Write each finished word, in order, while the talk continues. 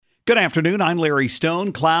Good afternoon. I'm Larry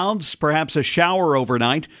Stone. Clouds, perhaps a shower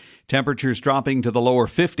overnight. Temperatures dropping to the lower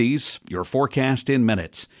 50s. Your forecast in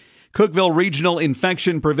minutes. Cookeville Regional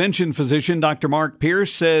Infection Prevention Physician Dr. Mark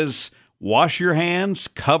Pierce says, wash your hands,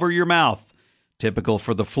 cover your mouth. Typical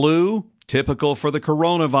for the flu, typical for the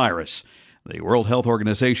coronavirus. The World Health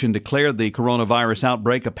Organization declared the coronavirus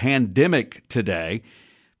outbreak a pandemic today.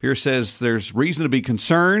 Pierce says there's reason to be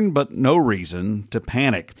concerned, but no reason to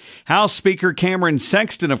panic. House Speaker Cameron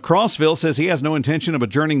Sexton of Crossville says he has no intention of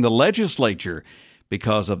adjourning the legislature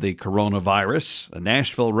because of the coronavirus. A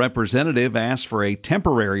Nashville representative asked for a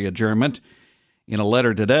temporary adjournment. In a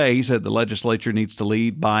letter today, he said the legislature needs to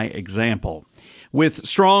lead by example. With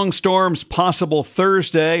strong storms possible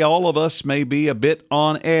Thursday, all of us may be a bit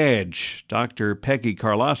on edge. Dr. Peggy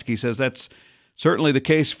Karlowski says that's certainly the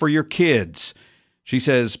case for your kids. She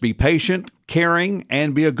says be patient, caring,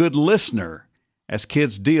 and be a good listener as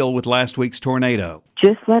kids deal with last week's tornado.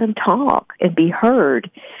 Just let them talk and be heard,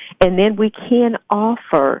 and then we can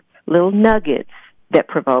offer little nuggets that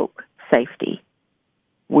provoke safety.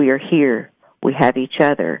 We are here. We have each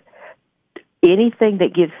other. Anything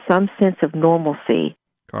that gives some sense of normalcy.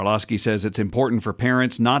 Karlowski says it's important for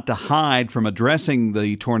parents not to hide from addressing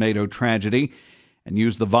the tornado tragedy and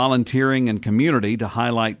use the volunteering and community to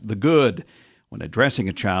highlight the good. When addressing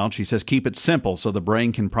a child, she says keep it simple so the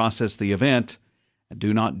brain can process the event and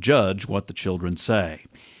do not judge what the children say.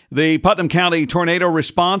 The Putnam County tornado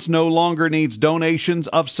response no longer needs donations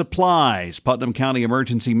of supplies. Putnam County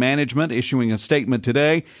Emergency Management issuing a statement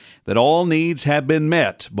today that all needs have been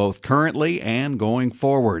met, both currently and going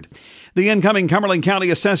forward. The incoming Cumberland County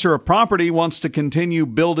Assessor of Property wants to continue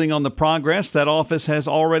building on the progress that office has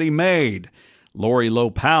already made. Lori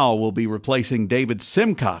Lowe-Powell will be replacing David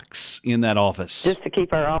Simcox in that office. Just to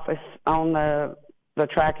keep our office on the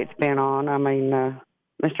track it's been on. I mean,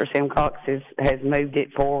 Mr. Simcox has moved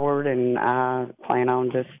it forward, and I plan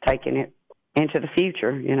on just taking it into the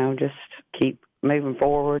future, just keep moving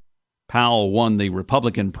forward. Powell won the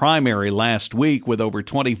Republican primary last week with over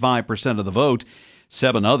 25% of the vote.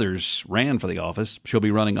 7 others ran for the office. She'll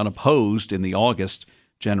be running unopposed in the August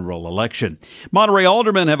general election. Monterey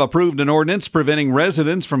aldermen have approved an ordinance preventing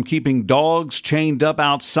residents from keeping dogs chained up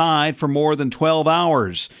outside for more than 12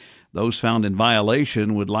 hours. Those found in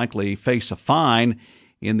violation would likely face a fine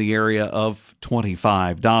in the area of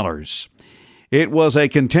 $25. It was a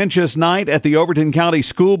contentious night at the Overton County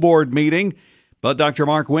School Board meeting, but Dr.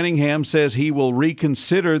 Mark Winningham says he will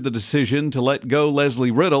reconsider the decision to let go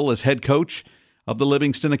Leslie Riddle as head coach of the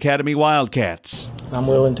Livingston Academy Wildcats. I'm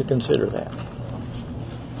willing to consider that.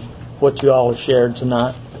 What you all have shared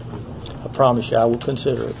tonight, I promise you I will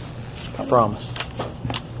consider it. I promise.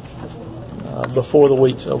 Before the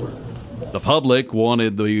week's over. The public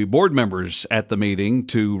wanted the board members at the meeting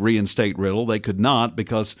to reinstate Riddle. They could not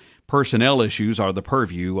because personnel issues are the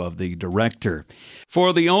purview of the director.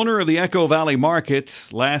 For the owner of the Echo Valley Market,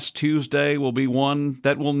 last Tuesday will be one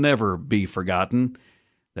that will never be forgotten.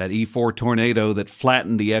 That E4 tornado that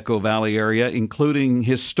flattened the Echo Valley area, including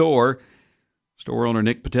his store. Store owner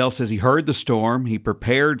Nick Patel says he heard the storm. He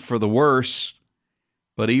prepared for the worst,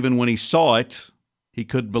 but even when he saw it, he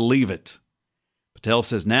couldn't believe it. Patel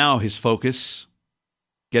says now his focus,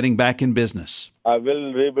 getting back in business. I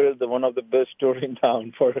will rebuild one of the best stores in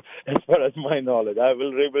town, as far as my knowledge. I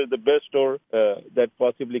will rebuild the best store that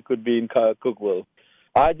possibly could be in Cookeville.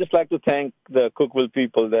 I'd just like to thank the Cookeville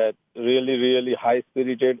people that really, really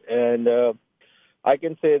high-spirited, and I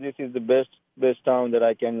can say this is the best town that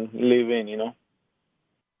I can live in,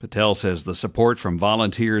 Patel says the support from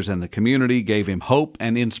volunteers and the community gave him hope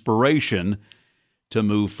and inspiration to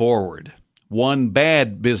move forward. One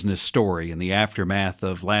bad business story in the aftermath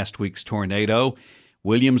of last week's tornado.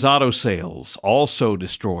 Williams Auto Sales, also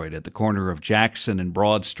destroyed at the corner of Jackson and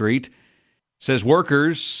Broad Street, says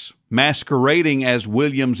workers masquerading as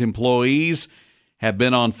Williams employees have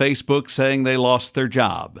been on Facebook saying they lost their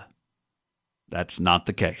job. That's not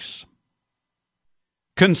the case.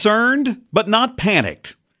 Concerned, but not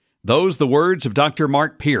panicked. Those the words of Dr.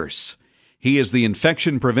 Mark Pierce. He is the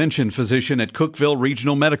infection prevention physician at Cookeville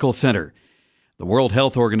Regional Medical Center. The World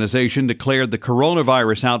Health Organization declared the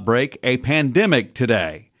coronavirus outbreak a pandemic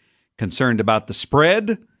today, concerned about the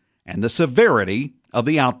spread and the severity of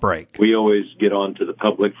the outbreak. We always get on to the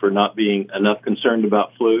public for not being enough concerned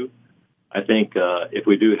about flu. I think if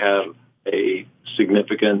we do have a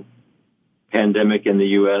significant pandemic in the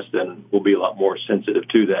U.S., then we'll be a lot more sensitive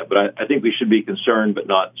to that. But I think we should be concerned, but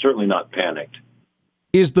certainly not panicked.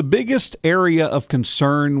 Is the biggest area of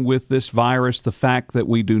concern with this virus the fact that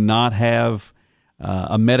we do not have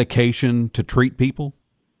a medication to treat people?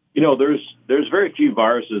 There's very few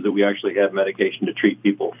viruses that we actually have medication to treat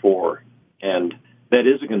people for, and that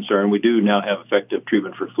is a concern. We do now have effective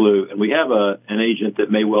treatment for flu, and we have an agent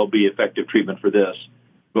that may well be effective treatment for this,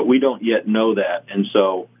 but we don't yet know that. And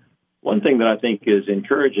so one thing that I think is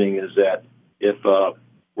encouraging is that if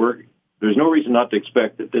there's no reason not to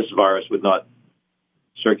expect that this virus would not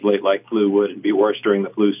circulate like flu would and be worse during the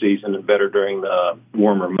flu season and better during the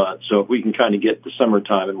warmer months. So if we can kind of get to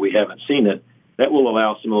summertime and we haven't seen it, that will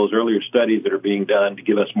allow some of those earlier studies that are being done to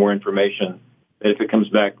give us more information that if it comes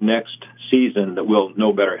back next season, that we'll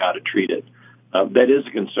know better how to treat it. That is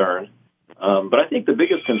a concern. But I think the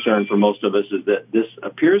biggest concern for most of us is that this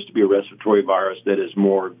appears to be a respiratory virus that is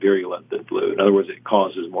more virulent than flu. In other words, it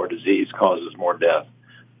causes more disease, causes more death.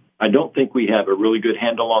 I don't think we have a really good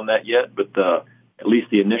handle on that yet, but at least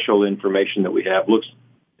the initial information that we have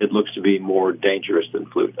looks to be more dangerous than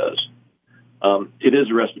flu does. It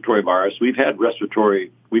is a respiratory virus. We've had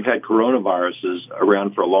coronaviruses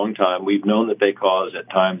around for a long time. We've known that they cause at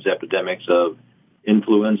times epidemics of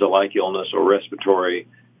influenza-like illness or respiratory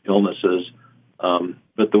illnesses.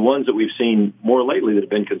 But the ones that we've seen more lately that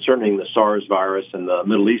have been concerning, the SARS virus and the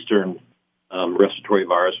Middle Eastern respiratory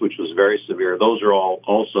virus, which was very severe, those are all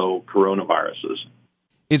also coronaviruses.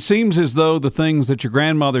 It seems as though the things that your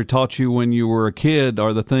grandmother taught you when you were a kid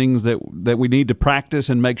are the things that we need to practice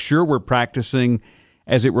and make sure we're practicing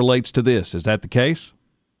as it relates to this. Is that the case?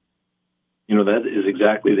 That is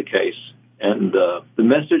exactly the case. And the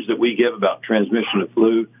message that we give about transmission of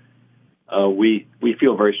flu, we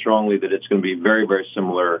feel very strongly that it's going to be very, very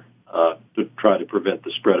similar to try to prevent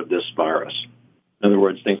the spread of this virus. In other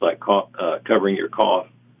words, things like covering your cough,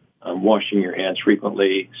 washing your hands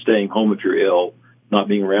frequently, staying home if you're ill, not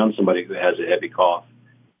being around somebody who has a heavy cough.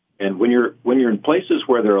 And when you're in places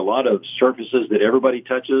where there are a lot of surfaces that everybody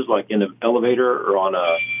touches, like in an elevator or on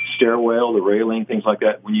a stairwell, the railing, things like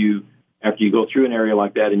that, after you go through an area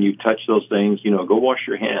like that and you touch those things, go wash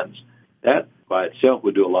your hands. That by itself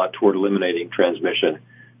would do a lot toward eliminating transmission.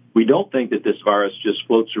 We don't think that this virus just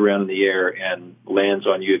floats around in the air and lands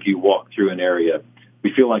on you if you walk through an area.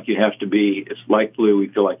 We feel like it's like flu, we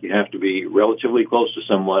feel like you have to be relatively close to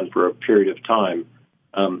someone for a period of time.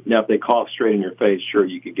 Now, if they cough straight in your face, sure,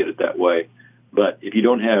 you could get it that way. But if you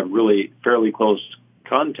don't have really fairly close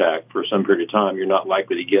contact for some period of time, you're not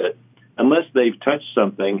likely to get it unless they've touched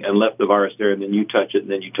something and left the virus there, and then you touch it,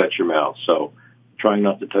 and then you touch your mouth. So trying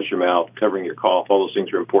not to touch your mouth, covering your cough, all those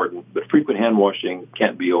things are important. But frequent hand washing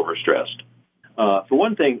can't be overstressed. For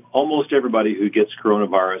one thing, almost everybody who gets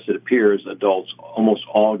coronavirus, it appears adults almost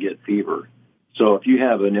all get fever. So if you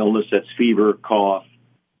have an illness that's fever, cough,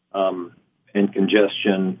 and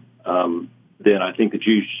congestion, then I think that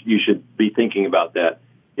you should be thinking about that.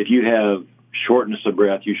 If you have shortness of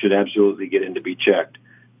breath, you should absolutely get in to be checked.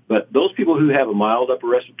 But those people who have a mild upper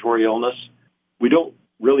respiratory illness, we don't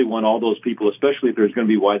really want all those people, especially if there's going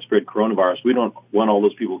to be widespread coronavirus, we don't want all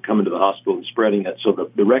those people coming to the hospital and spreading it.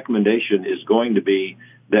 So the recommendation is going to be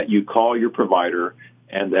that you call your provider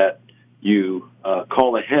and that you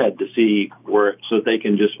call ahead to see so that they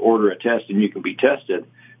can just order a test and you can be tested.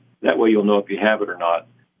 That way you'll know if you have it or not.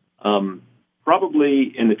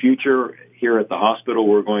 Probably in the future here at the hospital,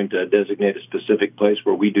 we're going to designate a specific place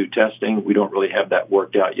where we do testing. We don't really have that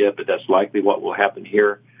worked out yet, but that's likely what will happen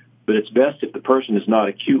here. But it's best if the person is not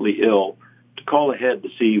acutely ill to call ahead to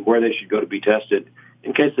see where they should go to be tested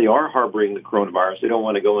in case they are harboring the coronavirus. They don't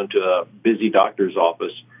want to go into a busy doctor's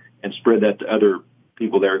office and spread that to other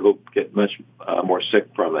people there who get much more sick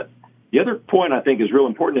from it. The other point I think is real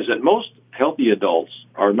important is that most healthy adults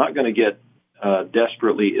are not going to get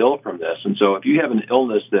desperately ill from this. And so if you have an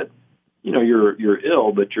illness that, you're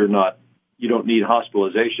ill, but you don't need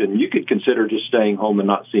hospitalization, you could consider just staying home and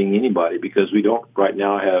not seeing anybody because we don't right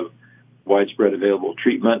now have widespread available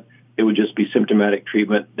treatment. It would just be symptomatic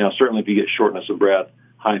treatment. Now, certainly if you get shortness of breath,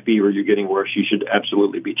 high fever, you're getting worse, you should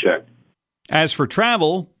absolutely be checked. As for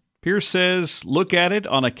travel, Pierce says look at it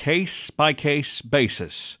on a case-by-case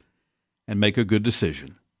basis and make a good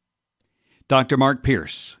decision. Dr. Mark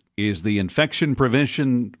Pierce is the infection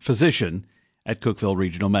prevention physician at Cookeville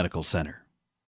Regional Medical Center.